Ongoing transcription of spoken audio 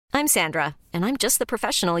I'm Sandra, and I'm just the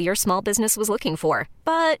professional your small business was looking for.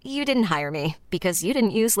 But you didn't hire me because you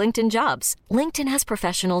didn't use LinkedIn Jobs. LinkedIn has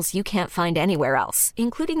professionals you can't find anywhere else,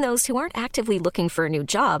 including those who aren't actively looking for a new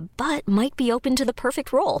job, but might be open to the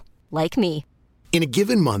perfect role, like me. In a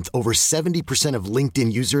given month, over 70% of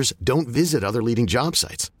LinkedIn users don't visit other leading job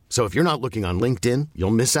sites. So if you're not looking on LinkedIn,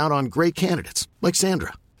 you'll miss out on great candidates like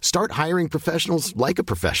Sandra. Start hiring professionals like a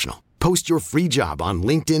professional. Post your free job on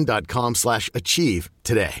linkedin.com/achieve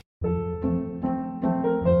today.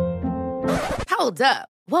 Hold up.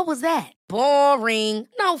 What was that? Boring.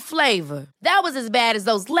 No flavor. That was as bad as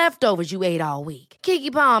those leftovers you ate all week.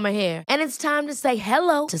 Keke Palmer here, and it's time to say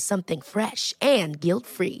hello to something fresh and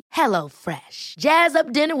guilt-free. Hello Fresh. Jazz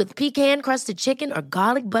up dinner with pecan-crusted chicken or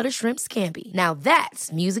garlic butter shrimp scampi. Now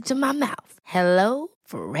that's music to my mouth. Hello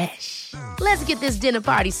Fresh. Let's get this dinner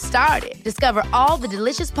party started. Discover all the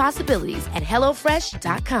delicious possibilities at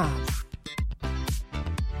hellofresh.com.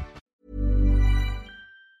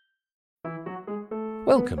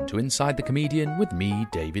 Welcome to Inside the Comedian with me,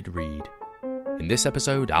 David Reed. In this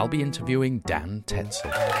episode, I'll be interviewing Dan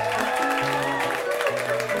Tetsell.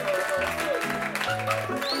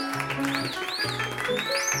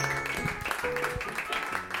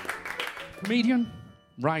 Comedian,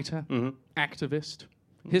 writer, activist,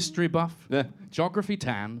 history buff, geography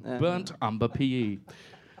tan, burnt umber PE,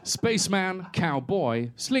 spaceman, cowboy,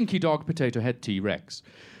 slinky dog, potato head T-Rex.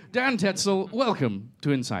 Dan Tetsell, welcome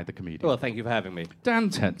to Inside the Comedian. Well, thank you for having me. Dan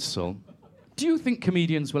Tetsell, do you think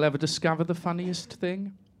comedians will ever discover the funniest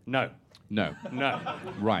thing? No. No. No.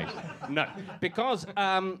 Right. No. Because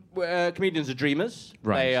comedians are dreamers.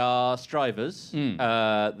 Right. They are strivers.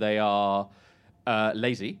 They are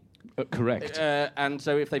lazy. Correct. And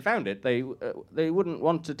so if they found it, they wouldn't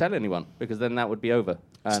want to tell anyone, because then that would be over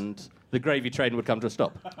and the gravy train would come to a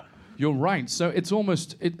stop. You're right. So it's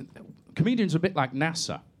almost... comedians are a bit like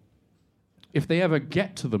NASA. If they ever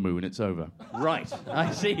get to the moon, it's over. Right.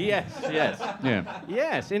 I see. Yes. Yeah.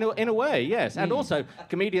 Yes, in a way, yes. And also,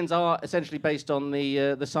 comedians are essentially based on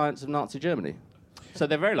the science of Nazi Germany. So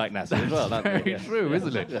they're very like NASA as well, aren't they? Very true,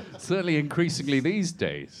 isn't it? Yeah. Certainly increasingly these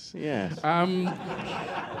days. Yes.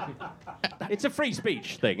 It's a free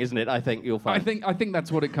speech thing, isn't it? I think you'll find. I think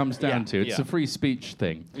that's what it comes down to. It's a free speech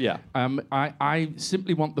thing. Yeah. I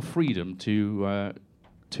simply want the freedom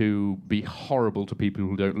to be horrible to people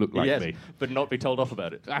who don't look like me. But not be told off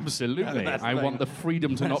about it. Absolutely. I want the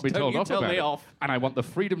freedom to not be told off about it. And I want the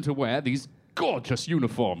freedom to wear these gorgeous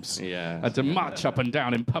uniforms. Yes. And to march up and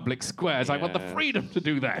down in public squares. I want the freedom to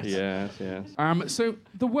do that. Yes. So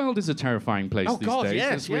the world is a terrifying place these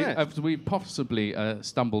days, yes. as we possibly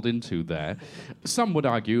stumbled into there. Some would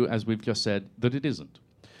argue, as we've just said, that it isn't.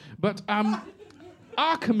 But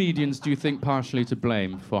are comedians, do you think, partially to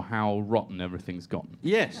blame for how rotten everything's gotten?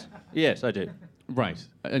 Yes, I do. Right.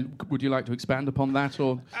 And would you like to expand upon that,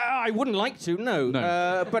 or...? I wouldn't like to, no.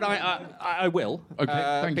 But I will.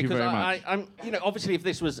 Okay, thank you very much. I'm, obviously, if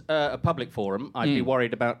this was a public forum, I'd be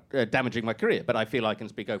worried about damaging my career. But I feel I can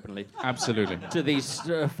speak openly. Absolutely. To these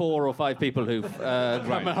 4 or 5 people who've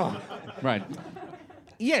come on. Right.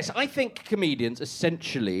 Yes, I think comedians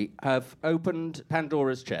essentially have opened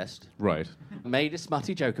Pandora's chest. Right. Made a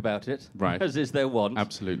smutty joke about it. Right. As is their want.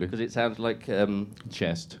 Absolutely. Because it sounds like...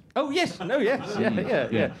 Chest. Oh, yes. No, yes.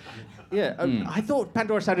 Yeah. I thought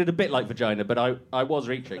Pandora sounded a bit like vagina, but I was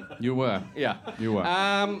reaching. You were. Yeah. You were.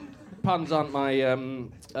 Puns aren't my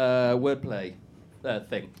wordplay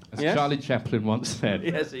thing. As Charlie Chaplin once said.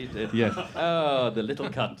 Yes, he did. Yes. Oh, the little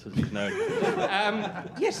cunt, as he's known.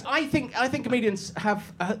 Yes, I think comedians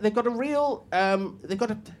have they've got a real they've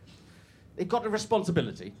got a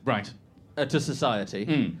responsibility. Right. To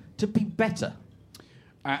society to be better.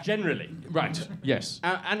 Generally. Right, yes.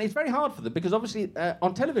 And it's very hard for them because obviously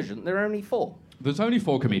on television there are only 4. There's only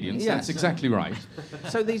 4 comedians. Yes. That's exactly right.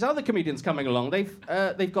 So these other comedians coming along, they've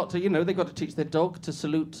got to teach their dog to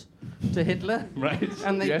salute to Hitler, right?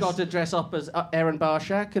 And they've got to dress up as Aaron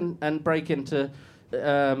Barshak and break into.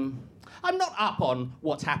 I'm not up on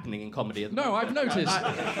what's happening in comedy. No, I've noticed.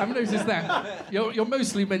 I've noticed that. You're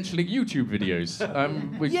mostly mentioning YouTube videos.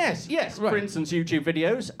 Yes. Right. For instance, YouTube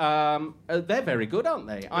videos. They're very good, aren't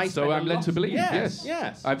they? I'm led to believe.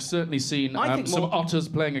 Yes. I've certainly seen some otters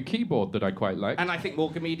playing a keyboard that I quite like. And I think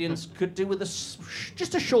more comedians could do with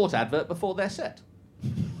just a short advert before their set.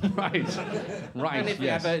 Right. And if the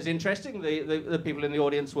advert is interesting, the people in the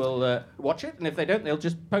audience will watch it, and if they don't, they'll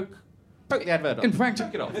just poke the advert off. In fact,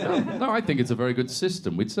 take it off. No, I think it's a very good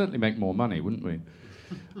system. We'd certainly make more money, wouldn't we?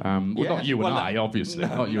 Not you and I, obviously.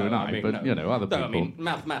 Not you and I, but other people. I mean,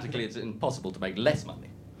 mathematically, it's impossible to make less money.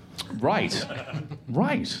 Right.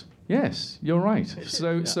 Yes, you're right.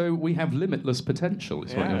 So we have limitless potential,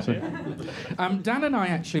 is what you're saying. Dan and I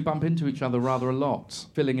actually bump into each other rather a lot,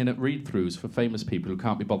 filling in at read-throughs for famous people who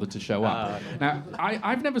can't be bothered to show up. Now,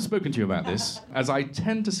 I've never spoken to you about this, as I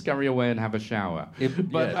tend to scurry away and have a shower.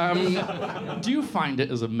 Do you find it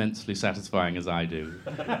as immensely satisfying as I do?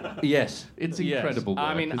 Yes. It's incredible work,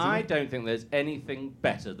 I mean, I don't think there's anything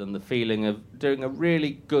better than the feeling of doing a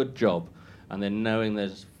really good job and then knowing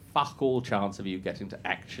there's fuck all chance of you getting to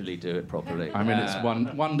actually do it properly. I mean, it's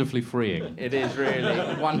wonderfully freeing. It is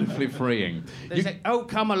really. Wonderfully freeing. They say, oh,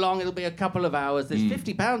 come along, it'll be a couple of hours. There's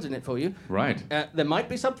 £50 in it for you. Right. There might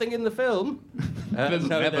be something in the film. There's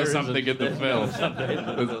never something in the film.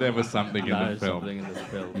 There's never something in the film. Something in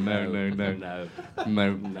the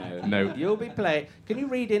film. No. You'll be playing. Can you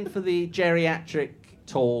read in for the geriatric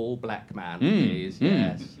tall black man, please?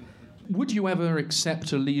 Yes. Would you ever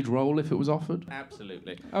accept a lead role if it was offered?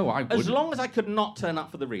 Absolutely. Oh, I would. As long as I could not turn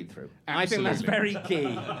up for the read-through. I think that's very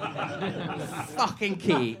key. Fucking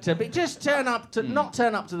key. Just turn up to not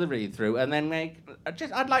turn up to the read-through and then make.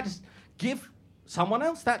 I'd like to give someone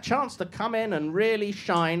else that chance to come in and really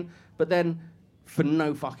shine, but then for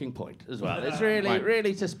no fucking point as well. It's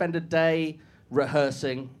really to spend a day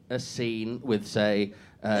rehearsing a scene with, say,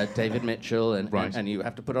 David Mitchell, and you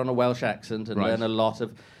have to put on a Welsh accent and learn a lot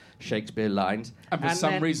of Shakespeare lines. And for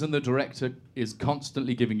some reason, the director is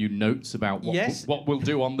constantly giving you notes about what we'll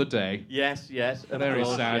do on the day. Yes. Very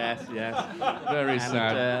sad. Yes. Very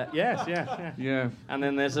sad. Yes. Yeah. And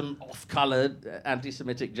then there's some off-coloured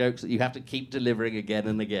anti-Semitic jokes that you have to keep delivering again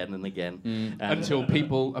and again and again. Until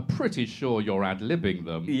people are pretty sure you're ad-libbing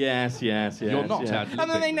them. Yes. You're not ad-libbing.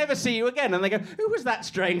 And then they never see you again, and they go, who was that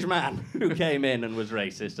strange man who came in and was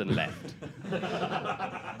racist and left?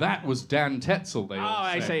 That was Dan Tetzel, they all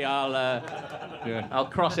I say. see. I'll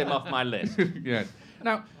cross him off my list. Yeah.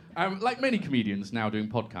 Now, like many comedians now doing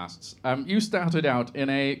podcasts, you started out in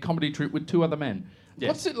a comedy troupe with two other men. Yes.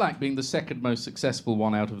 What's it like being the second most successful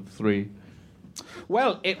one out of the three?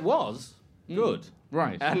 Well, it was good.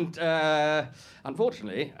 Right. And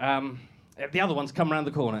unfortunately, the other one's come around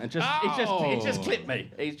the corner and it just clipped me.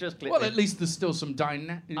 He's just clipped me. Well, at least there's still some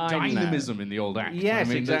dynamism in the old act. Yes,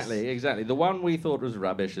 I mean, exactly. The one we thought was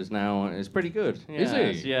rubbish is pretty good. Is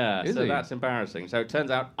he? Yeah. Is so he? That's embarrassing. So it turns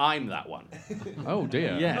out I'm that one. Oh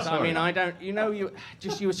dear. Yes. Sorry. I mean, I don't. You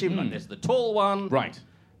assume like there's the tall one. Right.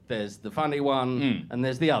 There's the funny one, and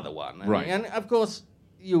there's the other one. Right. And of course,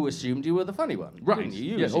 you assumed you were the funny one. Right. Didn't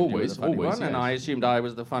you? Yeah, assumed you were always, the funny always, one, and yes. I assumed I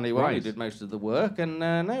was the funny one who Right. did most of the work. And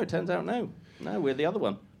no, it turns out no, we're the other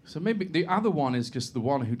one. So maybe the other one is just the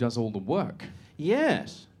one who does all the work.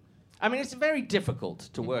 Yes. I mean, it's very difficult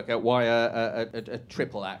to work out why a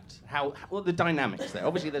triple act, what the dynamics there.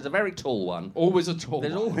 Obviously, there's a very tall one. Always a tall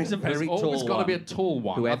There's one. always a very tall one. There's always got to be a tall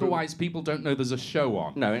one. Whoever- Otherwise, people don't know there's a show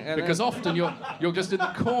on. No, because often you're just in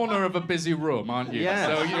the corner of a busy room, aren't you? Yes,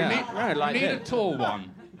 So you yeah. need, Right, like you need a him. tall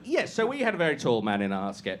one. Yes, so we had a very tall man in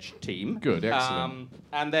our sketch team. Good, excellent.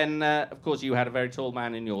 And then, of course, you had a very tall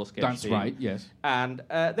man in your sketch That's team. right, yes. And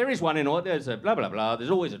there is one in all. There's a blah, blah, blah. There's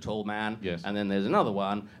always a tall man. Yes. And then there's another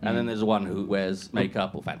one. And then there's one who wears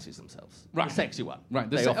makeup or fancies themselves. Right. The sexy one. Right,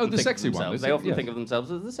 They the often think of sexy one. themselves- They often think of themselves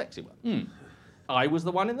as the sexy one. I was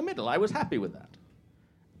the one in the middle. I was happy with that.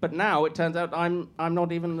 But now it turns out I'm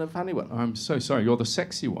not even the funny one. I'm so sorry, you're the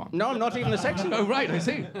sexy one. No, I'm not even the sexy one. Oh, right, I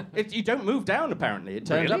see. You don't move down, apparently. It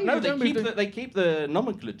turns Really? out. No, You don't move they keep the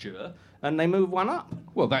nomenclature and they move one up.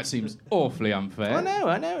 Well, that seems awfully unfair.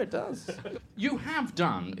 I know, it does. You have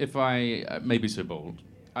done, if I may be so bold,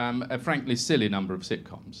 a frankly silly number of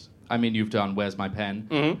sitcoms. I mean, you've done Where's My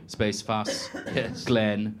Pen, Space Fuss,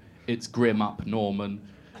 Glenn, It's Grim Up Norman,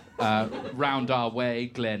 Round Our Way,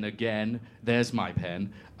 Glenn Again, There's My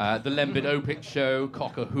Pen, The Lembit Opik Show,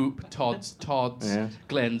 Cock a Hoop, Todd's, Yes.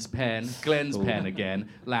 Glenn's Pen Pen Again,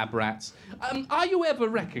 Lab Rats. Are you ever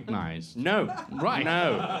recognised? No. Right.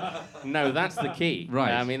 No, that's the key.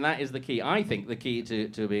 Right. I mean, that is the key. I think the key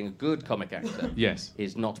to being a good comic actor Yes.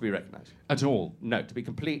 is not to be recognised. At all? No, to be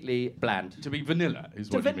completely bland. To be vanilla is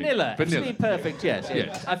To what you mean. vanilla. Actually perfect, yes.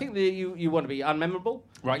 Yes. I think that you want to be unmemorable.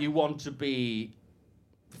 Right. You want to be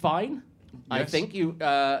fine. I Yes. think you...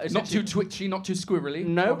 Not too twitchy, not too squirrely.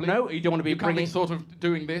 No, probably. no, you don't want to be You can't be bringing... sort of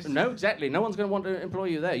doing this. No, exactly. No one's going to want to employ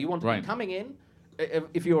you there. You want to Right. be coming in.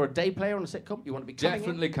 If you're a day player on a sitcom, you want to be coming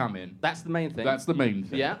Definitely in. come in. That's the main thing. That's the main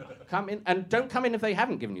thing. Yeah, come in. And don't come in if they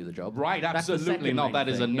haven't given you the job. Right, That's the absolutely second not. main That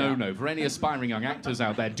is a thing, yeah. no-no. For any aspiring young actors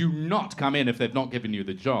out there, do not come in if they've not given you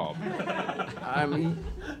the job.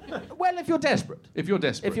 Well, if you're desperate. If you're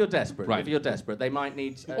desperate. If you're desperate. Right. If you're desperate, they might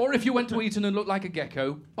need... Or if you went to Eton and looked like a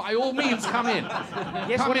gecko, by all means, come in.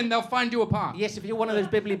 Come in, they'll find you a part. Yes, if you're one of those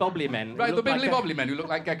bibbly-bobbly men. Right, the bibbly-bobbly men who look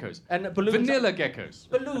like geckos. And balloons... Vanilla geckos.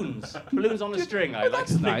 Balloons. Balloons on a string, I like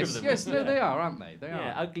to think nice. of them. Yes, they are, aren't they? They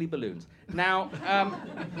Yeah, are. ugly balloons. Now,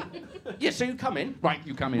 so you come in. Right,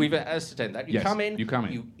 you come in. We've ascertained that. You Yes, come in. you come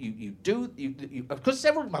in. You of course,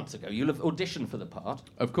 several months ago, you'll have auditioned for the part.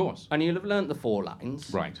 Of course. And you'll have learnt the 4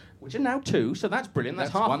 lines. Right. Which are now 2, so that's brilliant.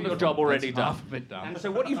 That's half wonderful. of your job already That's done. half of it done. And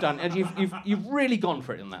so what you've done is you've really gone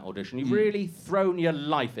for it in that audition. You've really thrown your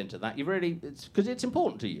life into that. You've really... Because it's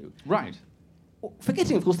important to you. Right.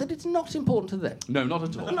 Forgetting, of course, that it's not important to them. No, not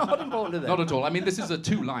at all. Not important to them. Not at all. I mean, this is a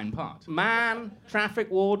 2-line part. Man, traffic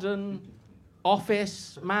warden,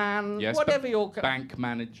 office man, Yes, whatever your... bank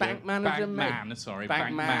manager. Bank manager, Bank man, sorry.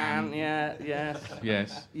 Bank man. Yeah, yes.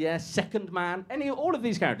 Yes. Yes, second man. All of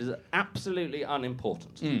these characters are absolutely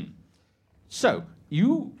unimportant. Mm. So,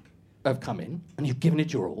 you have come in, and you've given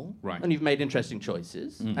it your all. Right. And you've made interesting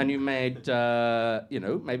choices. And you've made,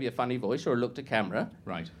 maybe a funny voice or a look to camera.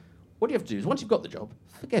 Right. What you have to do is, once you've got the job,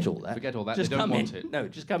 forget all that. Forget all that. Just They don't come want in. it. No,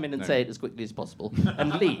 just come in and No. say it as quickly as possible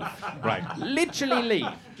and leave. Right. Literally leave.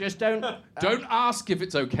 Just don't... Don't ask if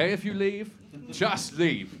it's okay if you leave. Just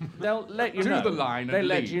leave. They'll let you Do know. the line and They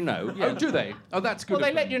let leave. you know. Oh, do they? Oh, that's good. Well, they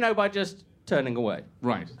of let them. you know by just turning away.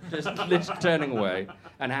 Right. Just literally turning away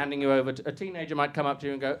and handing you over to... A teenager might come up to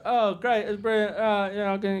you and go, "Oh, great, it's brilliant.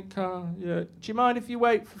 I'll get in a car. Yeah. Do you mind if you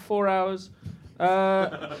wait for 4 hours?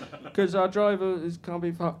 Because our driver can't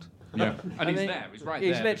be fucked." Yeah. And he's then- there. He's right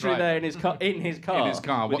He's there. literally right. there in his car. In his car. In his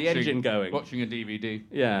car, with the engine going. Watching a DVD.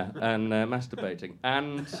 Yeah, and masturbating.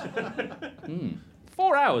 And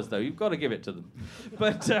 4 hours, though, you've got to give it to them.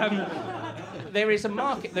 But there is a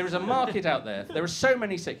market. There is a market out there. There are so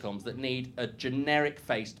many sitcoms that need a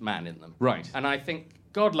generic-faced man in them. Right. And I think,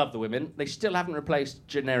 God love the women, they still haven't replaced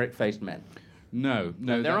generic-faced men. No,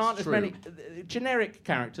 There that's aren't true. as many. Generic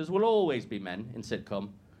characters will always be men in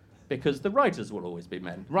sitcom, because the writers will always be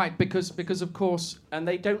men, Right, because of course, and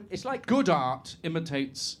they don't. It's like good art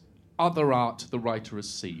imitates other art the writer has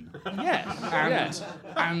seen. yes, And, yes.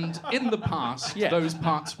 and in the past, Yes. those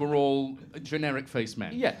parts were all generic-faced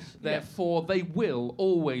men. Yes, Therefore, they will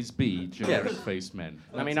always be generic-faced men.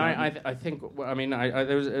 I mean, That's I think. I mean,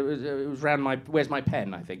 it was around my. Where's my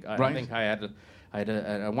pen? I think. I Right. think I had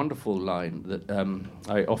a wonderful line that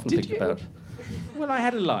I often Did think you? about. Well, I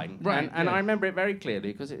had a line, Right, and yeah. I remember it very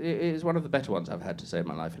clearly because it is one of the better ones I've had to say in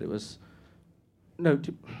my life. And it was, no,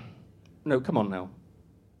 come on now,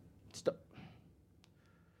 stop.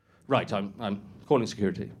 Right, I'm calling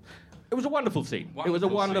security. It was a wonderful scene. It was a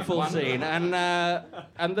wonderful scene, and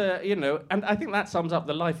and I think that sums up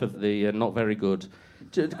the life of the not very good,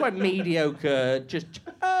 quite mediocre. Just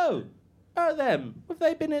them. Have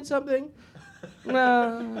they been in something?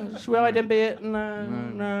 No. Should I then be it?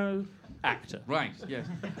 No. Actor. Right, yes.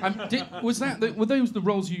 Were those the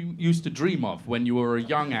roles you used to dream of when you were a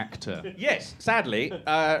young actor? Yes, sadly,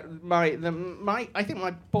 I think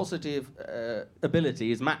my positive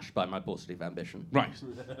ability is matched by my positive ambition. Right.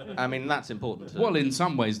 I mean, that's important. Well, in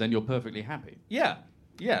some ways, then you're perfectly happy. Yeah.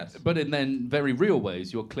 Yes. But in then very real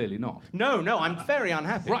ways, you're clearly not. No, I'm very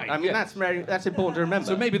unhappy. Right, I mean, yes. that's important to remember.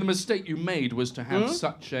 So maybe the mistake you made was to have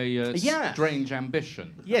such a Yeah. strange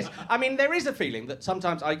ambition. Yes, I mean, there is a feeling that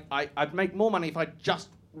sometimes I'd make more money if I just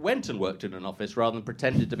went and worked in an office rather than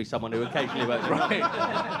pretended to be someone who occasionally worked in an office.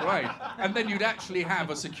 Right. And then you'd actually have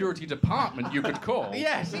a security department you could call.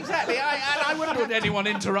 Yes, exactly. I wouldn't Would anyone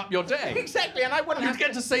interrupt your day? Exactly, and I wouldn't You'd have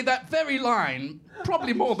get to say that very line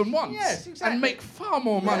probably more than once. Yes, exactly. And make far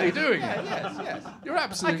more money doing it. Yes. You're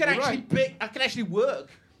absolutely I can actually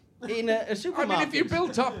work in a I supermarket. mean, if you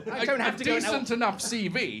built up I don't have a to go and decent enough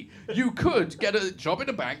CV, you could get a job in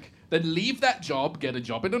a bank, then leave that job, get a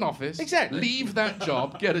job in an office. Exactly. Leave that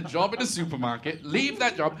job, get a job in a supermarket, leave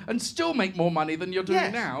that job, and still make more money than you're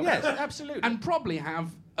doing now. Yes, absolutely. And probably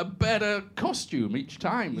have a better costume each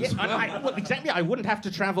time as well. Well, exactly. I wouldn't have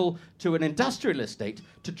to travel to an industrial estate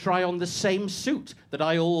to try on the same suit that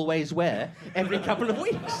I always wear every couple of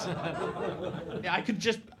weeks. I could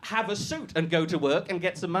just have a suit and go to work and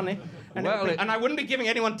get some money. And, and I wouldn't be giving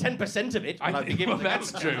anyone 10% of it. I'd be giving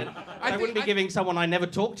that's true. I wouldn't be giving someone I never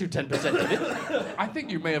talked to 10% of it. I think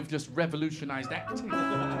you may have just revolutionized acting.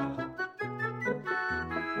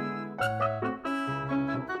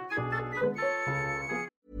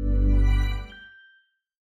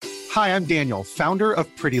 Hi, I'm Daniel, founder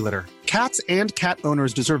of Pretty Litter. Cats and cat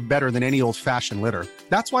owners deserve better than any old-fashioned litter.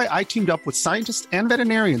 That's why I teamed up with scientists and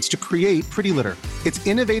veterinarians to create Pretty Litter. Its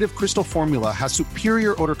innovative crystal formula has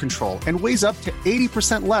superior odor control and weighs up to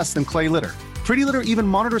 80% less than clay litter. Pretty Litter even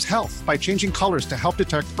monitors health by changing colors to help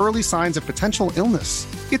detect early signs of potential illness.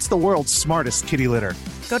 It's the world's smartest kitty litter.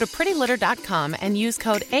 Go to prettylitter.com and use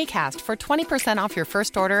code ACAST for 20% off your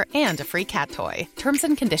first order and a free cat toy. Terms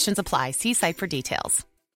and conditions apply. See site for details.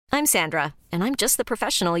 I'm Sandra, and I'm just the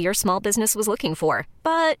professional your small business was looking for.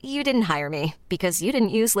 But you didn't hire me because you didn't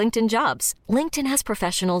use LinkedIn Jobs. LinkedIn has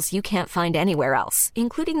professionals you can't find anywhere else,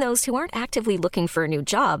 including those who aren't actively looking for a new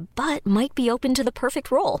job, but might be open to the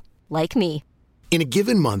perfect role, like me. In a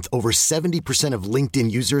given month, over 70% of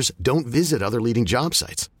LinkedIn users don't visit other leading job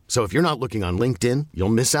sites. So if you're not looking on LinkedIn, you'll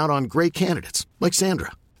miss out on great candidates like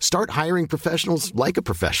Sandra. Start hiring professionals like a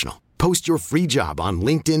professional. Post your free job on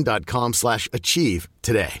linkedin.com/achieve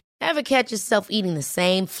today. Ever catch yourself eating the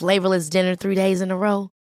same flavorless dinner 3 days in a row?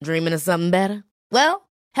 Dreaming of something better? Well,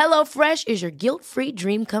 HelloFresh is your guilt-free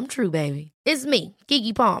dream come true, baby. It's me,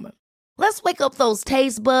 Keke Palmer. Let's wake up those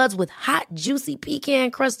taste buds with hot, juicy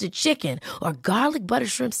pecan-crusted chicken or garlic butter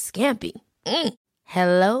shrimp scampi.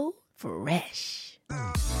 Hello Fresh.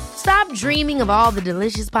 Stop dreaming of all the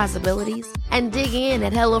delicious possibilities and dig in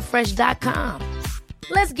at HelloFresh.com.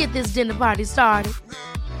 Let's get this dinner party started.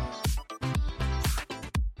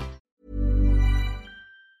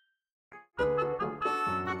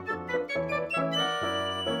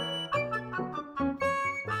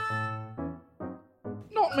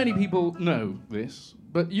 Not many people know this,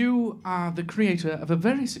 but you are the creator of a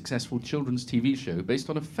very successful children's TV show based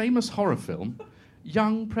on a famous horror film,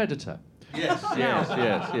 Young Predator. Yes.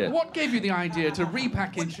 What gave you the idea to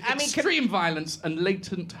repackage extreme violence and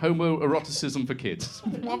latent homoeroticism for kids?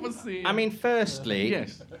 What was the... firstly,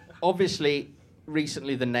 yes. Obviously,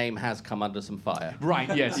 recently the name has come under some fire.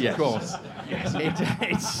 Right, yes. Of course. Yes,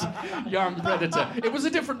 it's Young Predator. It was a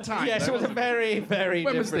different time. Yes, it was a very, very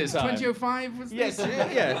when different was this? time. 2005 was Yes, this?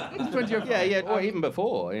 yeah. 2005. Yeah, or even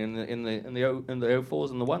before, in the 04s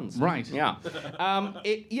and the 1s. Right. Yeah.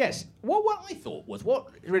 Yes. What I thought was, what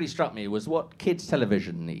really struck me was what kids'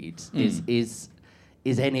 television needs is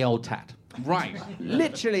any old tat. Right.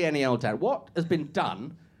 Literally any old tat. What has been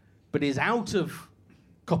done, but is out of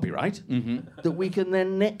copyright, that we can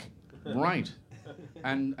then nick. Right.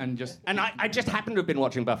 And I just happened to have been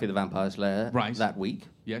watching Buffy the Vampire Slayer that week.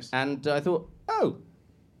 Yes. And I thought,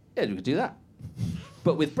 yeah, we could do that.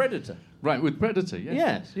 But with Predator. Right, with Predator,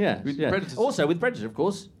 yes. Yes. Predators. Also, with Predator, of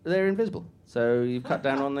course, they're invisible. So you've cut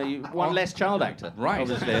down on one less child actor. Right.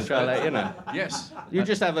 Obviously, a child actor, Yes. You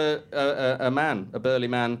just have a burly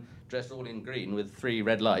man, dressed all in green with 3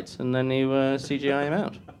 red lights, and then you CGI him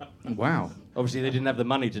out. Wow. Obviously, they didn't have the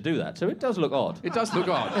money to do that, so it does look odd. It does look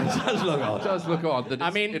odd. It does look odd. That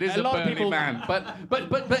it is a lot of burly people... man,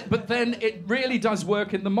 but then it really does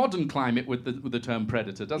work in the modern climate with the term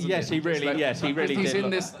predator, doesn't it? Yes, he really He's did. in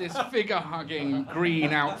this figure-hugging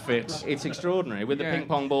green outfit. It's extraordinary with the ping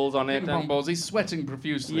pong balls on it. Ping pong balls. He's sweating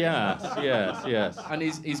profusely. Yes. And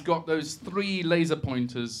he's got those 3 laser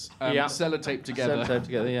pointers sellotaped together.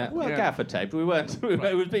 Yeah. Well, gaffer taped. We weren't.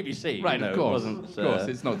 It was BBC. Right, of course. It wasn't, of course,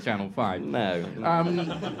 it's not Channel 5. No.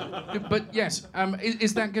 But yes,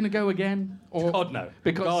 is that going to go again? Or God no.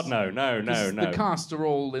 Because God no. The cast are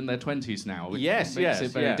all in their 20s now. Which makes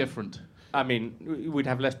it very different. We'd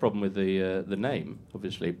have less problem with the name,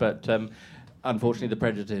 obviously, but unfortunately, the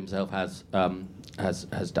Predator himself has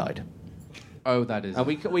died. Oh, that is. And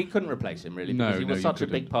we couldn't replace him really because he was such a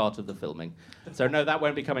big part of the filming. So no, that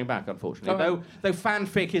won't be coming back, unfortunately. Though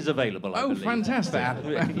fanfic is available. I believe. Fantastic!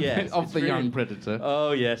 Yes, of the Young Predator.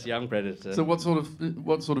 Oh yes, Young Predator. So what sort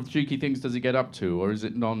of cheeky things does he get up to, or is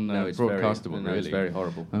it non-broadcastable? No, it's very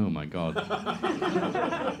horrible. Oh my God!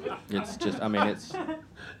 It's just. It's.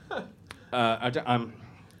 I'm.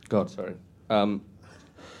 God, sorry. Do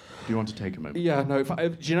you want to take a moment? Yeah, no.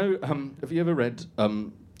 Do you know? Have you ever read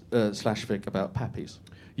slash fic about pappies?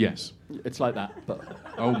 Yes. It's like that, but...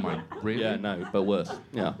 Oh my, really? Yeah, no, but worse.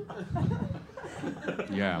 Yeah.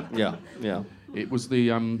 Yeah. It was the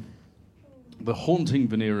haunting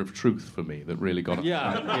veneer of truth for me that really got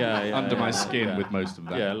under my skin with most of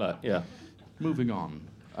that. Yeah. Moving on.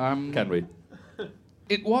 Can we?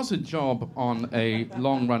 It was a job on a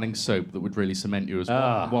long-running soap that would really cement you as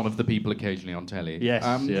one of the people occasionally on telly. Yes.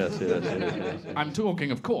 I'm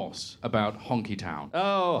talking, of course, about Honky Town.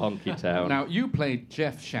 Oh, Honky Town. Now, you played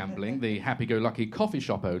Jeff Shambling, the happy-go-lucky coffee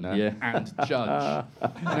shop owner and judge.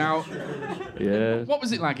 Now, what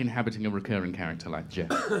was it like inhabiting a recurring character like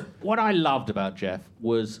Jeff? What I loved about Jeff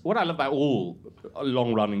was... What I love about all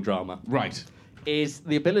long-running drama... Right. is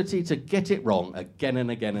the ability to get it wrong again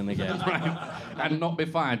and again and again. Right. And not be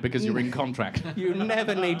fired because you're in contract. You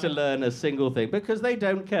never need to learn a single thing because they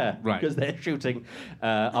don't care. Right. Because they're shooting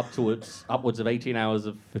upwards of 18 hours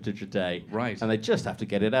of footage a day. Right. And they just have to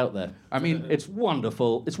get it out there. I mean, it's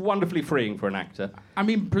wonderful. It's wonderfully freeing for an actor. I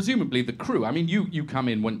mean, presumably the crew. I mean, you come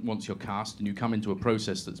in once you're cast, and you come into a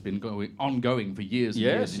process that's been ongoing for years and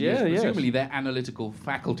years and years. Presumably their analytical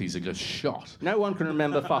faculties are just shot. No one can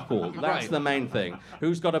remember fuck all. That's the main thing.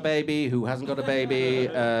 Who's got a baby? Who hasn't got a baby?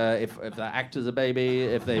 If the actor's a baby?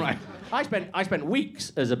 If they. Right. I spent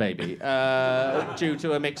weeks as a baby due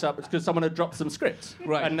to a mix-up because someone had dropped some scripts.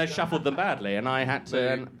 Right. And they shuffled them badly, and I had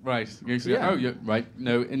to. Right. You say, Yeah. oh, you're right.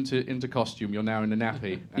 No, into costume. You're now in a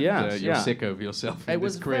nappy. And, you're sick over yourself. In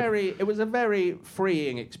this crib. It was a very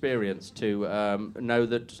freeing experience to know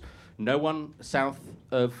that no one south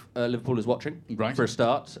of Liverpool is watching. Right. For a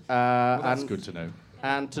start. Well, that's good to know.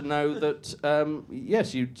 And to know that,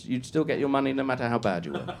 yes, you'd still get your money no matter how bad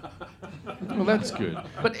you were. Well, that's good.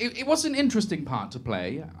 But it was an interesting part to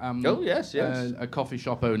play. Oh, yes. A coffee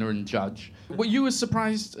shop owner and judge. Were you as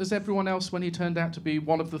surprised as everyone else when he turned out to be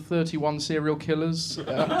one of the 31 serial killers?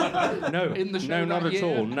 No. In the show no, not that at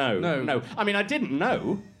year? all. No. I mean, I didn't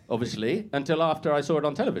know, obviously, until after I saw it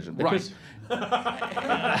on television. Because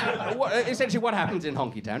essentially what happens in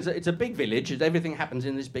Honky Town is it's a big village. Everything happens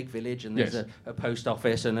in this big village, and there's a post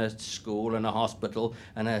office and a school and a hospital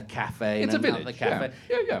and a cafe It's and a another village. cafe.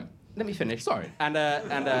 Yeah. Let me finish. Sorry. And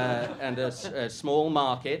a small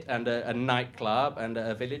market and a nightclub and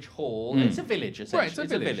a village hall. It's a village, essentially. Right,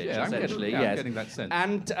 it's a village. Yeah, essentially. I'm Yes. getting that sense.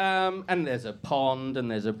 And there's a pond and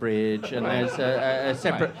there's a bridge and there's a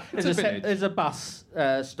separate. Right. It's a village. There's a bus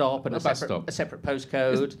stop and a separate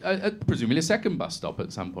postcode. Presumably a second bus stop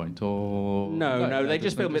at some point, or No, they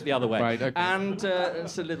just filmed it the other way. Right. Okay. And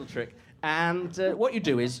it's a little trick. And what you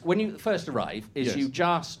do is when you first arrive is you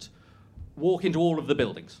just walk into all of the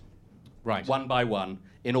buildings. Right. One by one,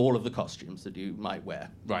 in all of the costumes that you might wear.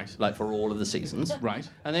 Right. Like for all of the seasons. Right.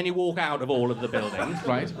 And then you walk out of all of the buildings.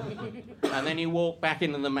 Right. And then you walk back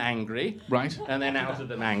into them angry. Right. And then out of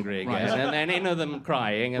them angry again. Right. And then into them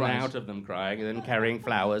crying, and then Right. out of them crying, and then carrying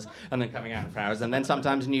flowers, and then coming out of flowers, and then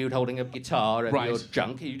sometimes nude holding a guitar and your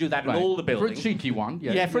junk. You do that in all the buildings. For a cheeky one,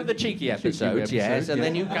 yeah. Yeah, for the cheeky episodes, yes. And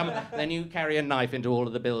yeah. then you carry a knife into all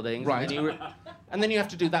of the buildings. Right. And then you have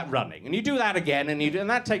to do that running, and you do that again, and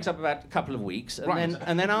that takes up about a couple of weeks,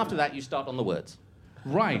 and then after that you start on the words.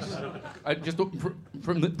 Right. Just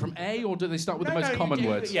from A, or do they start with the most common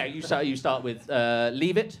words? Yeah, you start with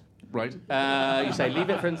leave it. Right. You say leave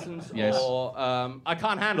it, for instance. Yes. Or I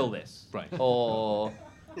can't handle this. Right. Or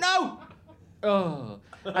no. Oh.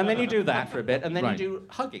 And then you do that for a bit, and then Right. you do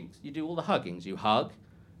huggings. You do all the huggings. You hug,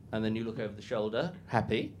 and then you look over the shoulder,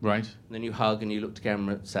 happy. Right. And then you hug and you look to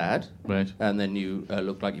camera, sad. Right. And then you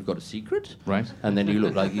look like you've got a secret. Right. And then you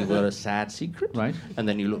look like you've got a sad secret. Right. And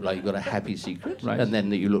then you look like you've got a happy secret. Right. And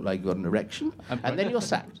then you look like you've got an erection. And then you're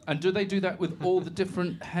sad. And do they do that with all the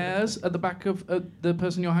different hairs at the back of the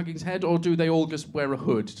person you're hugging's head, or do they all just wear a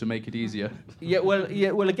hood to make it easier?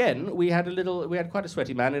 Well. Again, we had quite a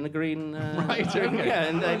sweaty man in a green. Right. Okay. Yeah,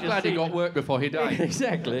 and I'm glad he got work before he died.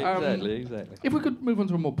 Exactly. If we could move on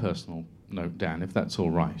to a more personal note, Dan, if that's all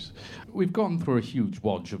right. We've gone through a huge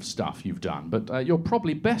wodge of stuff you've done, but you're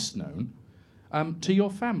probably best known to your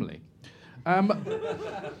family.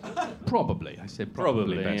 Probably. I said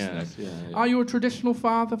probably best known. Yes. Yeah. Are you a traditional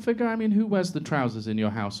father figure? I mean, who wears the trousers in your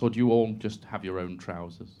house, or do you all just have your own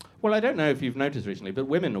trousers? Well, I don't know if you've noticed recently, but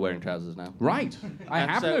women are wearing trousers now. Right. I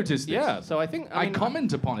have noticed this. Yeah, so I think... I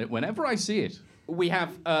comment upon it whenever I see it. We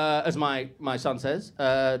have, as my son says,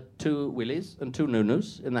 2 Willies and 2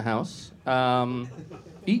 Nunus in the house.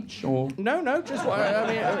 Each, or...? No, just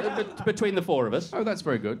between the 4 of us. Oh, that's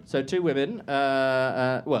very good. So 2 women,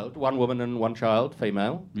 1 woman and 1 child,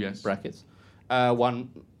 female, yes. Brackets. 1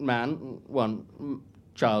 man, 1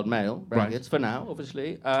 child, male, brackets, for now,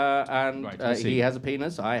 obviously. And he has a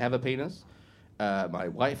penis, I have a penis. My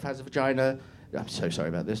wife has a vagina. I'm so sorry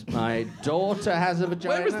about this. My daughter has a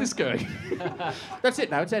vagina. Where is this going? That's it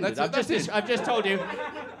now, it's ended. I've just told you.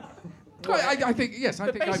 I think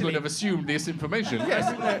I would have assumed this information. Yes.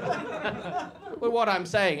 No. Well, what I'm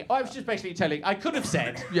saying, I was just basically telling. I could have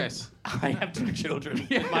said, yes, I have 2 children.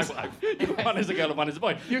 Yes. My wife. One is a girl and one is a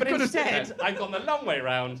boy. You but could have said instead, I've gone the long way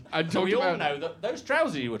round. So we all know that those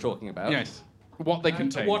trousers you were talking about. Yes. What they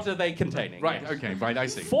contain. What are they containing? Right. Yes. Okay. Right. I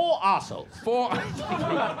see. 4 arseholes. 4.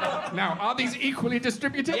 Now, are these equally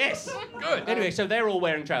distributed? Yes. Good. Anyway, so they're all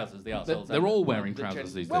wearing trousers. The arseholes. They're all wearing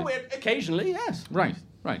trousers these days. Well, occasionally, yes. Right.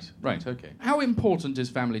 Okay. How important is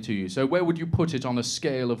family to you? So where would you put it on a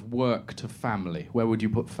scale of work to family? Where would you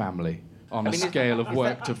put family? on a scale of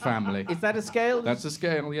work to family. Is that a scale? That's a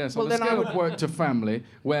scale, yes. Well, on a then I scale would- of work to family,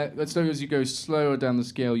 where so as you go slower down the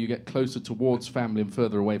scale, you get closer towards family and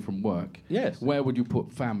further away from work. Yes. Where would you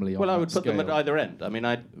put family on Well, I that would put them at scale? either end. I mean,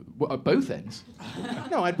 I'd... Well, at both ends.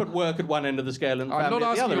 No, I'd put work at one end of the scale and I'm family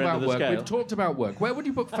not at the asking other you end about of the work. scale. We've talked about work. Where would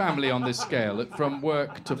you put family on this scale, from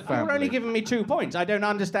work to family? You're only giving me 2 points. I don't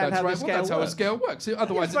understand That's how right. the scale Well, that's how a works. scale works.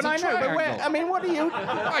 Otherwise, Yes, but it's a I know, triangle. but where... I mean, what are you...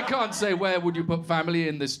 I can't say where would you put family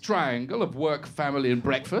in this triangle of work, family, and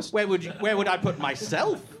breakfast. Where would I put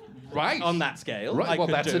myself Right. on that scale? Right. I Well,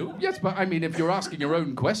 could that's do. it. Yes, but I mean, if you're asking your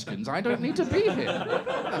own questions, I don't need to be here.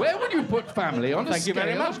 Where would you put family on a Thank you scale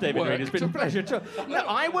very much, of David work Reed. It's been to a pleasure to... No,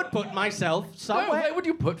 I would put myself No, somewhere... where would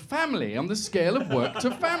you put family on the scale of work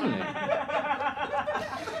to family?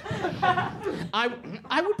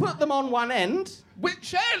 I would put them on one end.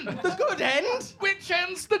 Which end? The good end. Which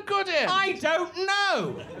end's the good end? I don't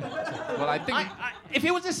know. Well, I think If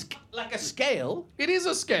it was like a scale, it is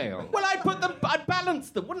a scale. well, I'd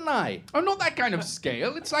balance them, wouldn't I? Oh, not that kind of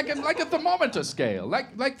scale. It's like a thermometer scale,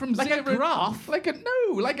 like from Like a zero. graph?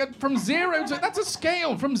 From 0 to that's a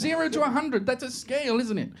scale. From 0 to 100, that's a scale,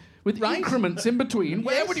 isn't it? With Right. increments in between.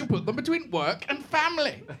 Where Yes. would you put them between work and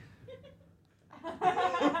family?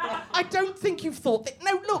 I don't think you've thought that.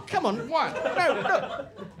 No, look, come on. What? No,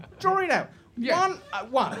 look. Draw it out. Yeah.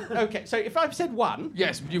 One. Okay, so if I've said 1,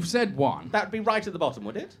 Yes, you've said 1. that would be right at the bottom,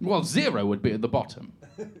 would it? Well, 0 would be at the bottom,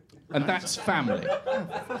 and that's family.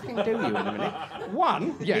 Fucking do you in a minute.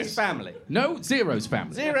 1 Yes. is family. No, 0's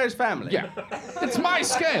family. 0's family. Yeah, it's my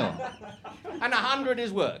scale. And 100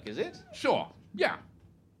 is work, is it? Sure. Yeah.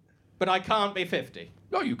 But I can't be 50.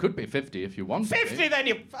 No, you could be 50 if you want. to be. 50 then,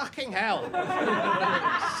 you fucking hell.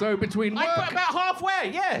 So between I put work about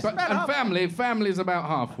halfway, yes. but, about and halfway. family is about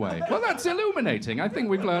halfway. Well, that's illuminating. I think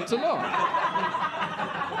we've learnt a lot.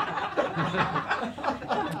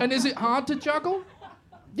 And is it hard to juggle?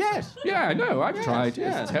 Yes. Yeah, I know. I've tried.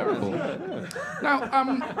 yes. It's terrible.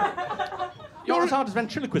 Now, You're as hard as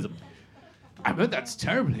ventriloquism. I bet that's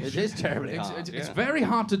terribly. It is terribly It's, hard, it's yeah. very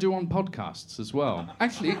hard to do on podcasts as well.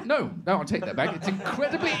 Actually, no, I'll take that back. It's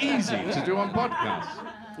incredibly easy to do on podcasts.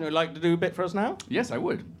 You would like to do a bit for us now? Yes, I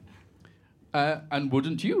would. And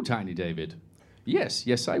wouldn't you, Tiny David?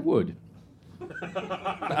 Yes, I would.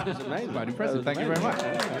 That was amazing. Quite impressive. Thank you very much.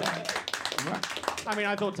 Right. I mean,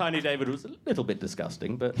 I thought Tiny David was a little bit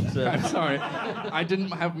disgusting, but... I'm sorry. I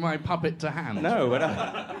didn't have my puppet to hand. no, but...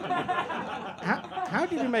 How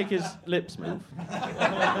did he make his lips move?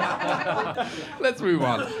 Let's move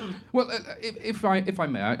on. Well, if I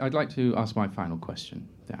may, I'd like to ask my final question,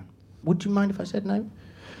 Dan. Would you mind if I said no?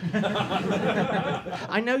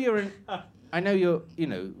 I know you're,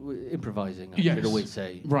 improvising. I Yes. should always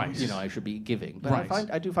say, Right. I should be giving. But Right.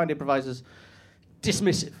 I do find improvisers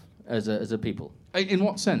dismissive as a people. In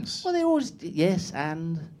what sense? Well, they're always yes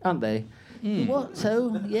and, aren't they? What?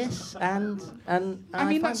 So yes and I mean,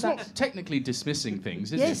 find that's not technically dismissing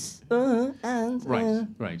things, is yes and it?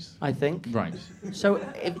 Right. I think. Right. So,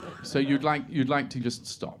 So you'd like to just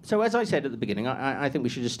stop. so as I said at the beginning, I think we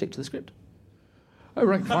should just stick to the script. Oh,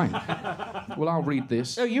 right, fine. Well, I'll read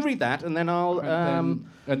this. Oh, you read that, and then I'll.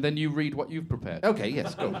 And then you read what you've prepared. Okay,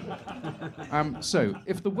 yes, go. So,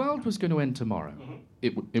 if the world was going to end tomorrow,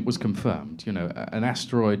 it was confirmed. An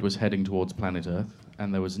asteroid was heading towards planet Earth,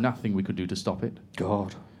 and there was nothing we could do to stop it.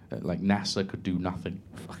 God, Like NASA could do nothing.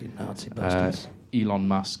 fucking Nazi bastards. Elon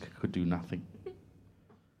Musk could do nothing.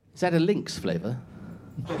 Is that a Lynx flavour?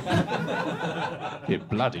 It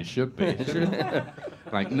bloody should be.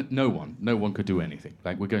 Like no one could do anything.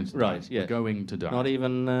 Like we're going to Right, die. yeah. We're going to die. Not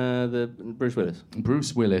even the Bruce Willis.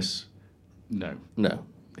 Bruce Willis, no. No,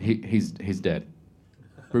 He's dead.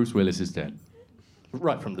 Bruce Willis is dead.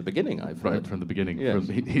 right from the beginning. I've Right heard. from the beginning. Yes.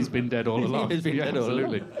 He's been dead all along. He's been Yeah, dead all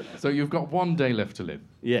along. absolutely. So you've got 1 day left to live.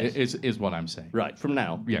 Yes. Is what I'm saying. Right from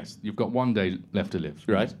now. Yes, you've got 1 day left to live.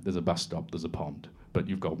 Right. There's a bus stop, there's a pond, but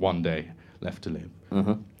you've got 1 day left to live.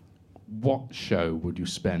 Uh-huh. What show would you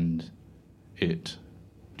spend it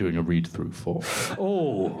doing a read-through for?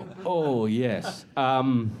 Oh yes.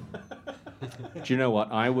 Do you know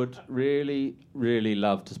what? I would really, really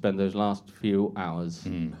love to spend those last few hours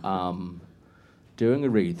doing a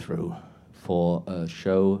read-through for a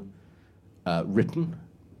show written,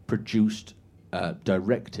 produced,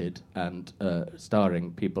 directed, and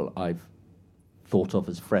starring people I've thought of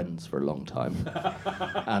as friends for a long time.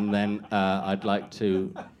 And then I'd like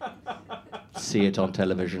to see it on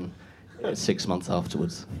television 6 months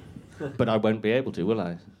afterwards. But I won't be able to, will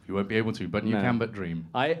I? You won't be able to, but you No. can but dream.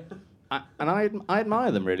 I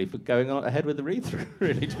admire them really for going on ahead with the read-through.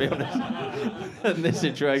 Really, to be honest, in this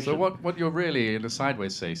situation. So what you're really in a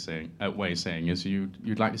sideways way saying is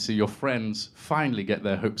you'd like to see your friends finally get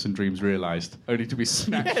their hopes and dreams realised, only to be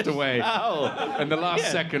snatched away in the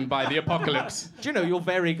last second by the apocalypse. Do you know, you're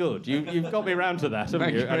very good. You've got me round to that, haven't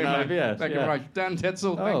Thank you very much. Yes, Thank you very much. Dan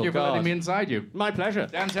Tetzel, thank you for letting me inside you. My pleasure.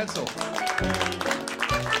 Dan Tetzel.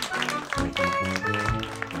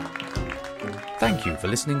 Thank you for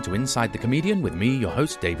listening to Inside the Comedian with me, your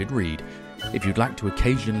host, David Reed. If you'd like to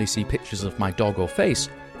occasionally see pictures of my dog or face,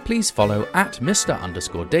 please follow at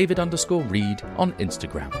Mr_David_Reed on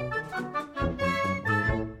Instagram.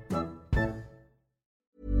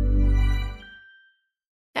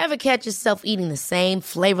 Ever catch yourself eating the same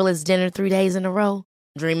flavorless dinner 3 days in a row?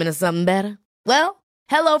 Dreaming of something better? Well,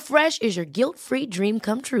 HelloFresh is your guilt-free dream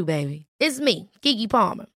come true, baby. It's me, Keke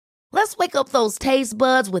Palmer. Let's wake up those taste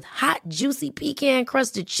buds with hot, juicy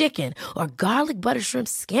pecan-crusted chicken or garlic butter shrimp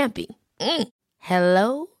scampi.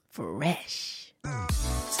 Hello Fresh.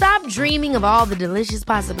 Stop dreaming of all the delicious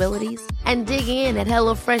possibilities and dig in at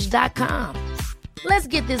HelloFresh.com. Let's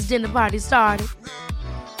get this dinner party started.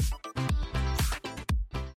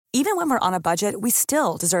 Even when we're on a budget, we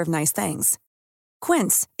still deserve nice things.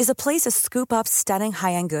 Quince is a place to scoop up stunning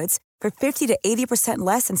high-end goods for 50 to 80%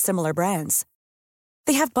 less than similar brands.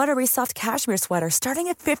 They have buttery soft cashmere sweaters starting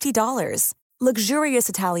at $50, luxurious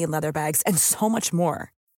Italian leather bags, and so much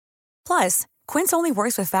more. Plus, Quince only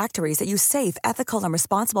works with factories that use safe, ethical, and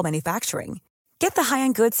responsible manufacturing. Get the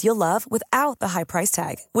high-end goods you'll love without the high price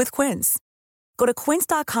tag with Quince. Go to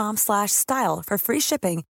quince.com/style for free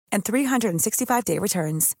shipping and 365-day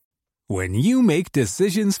returns. When you make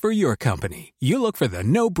decisions for your company, you look for the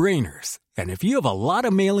no-brainers. And if you have a lot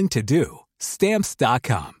of mailing to do,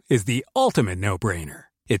 Stamps.com is the ultimate no-brainer.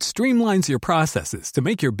 It streamlines your processes to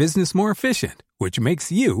make your business more efficient, which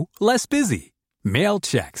makes you less busy. Mail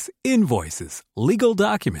checks, invoices, legal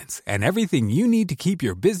documents, and everything you need to keep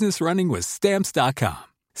your business running with Stamps.com.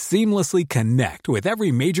 Seamlessly connect with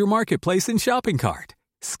every major marketplace and shopping cart.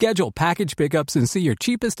 Schedule package pickups and see your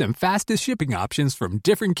cheapest and fastest shipping options from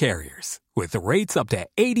different carriers, with rates up to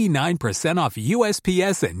 89% off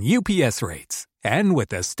USPS and UPS rates. And with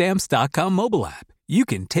the Stamps.com mobile app, you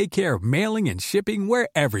can take care of mailing and shipping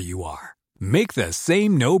wherever you are. Make the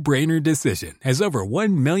same no-brainer decision as over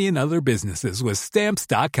 1 million other businesses with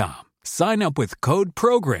Stamps.com. Sign up with code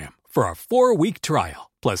PROGRAM for a 4-week trial,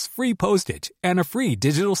 plus free postage and a free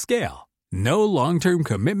digital scale. No long-term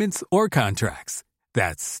commitments or contracts.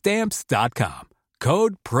 That's Stamps.com.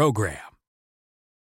 Code PROGRAM.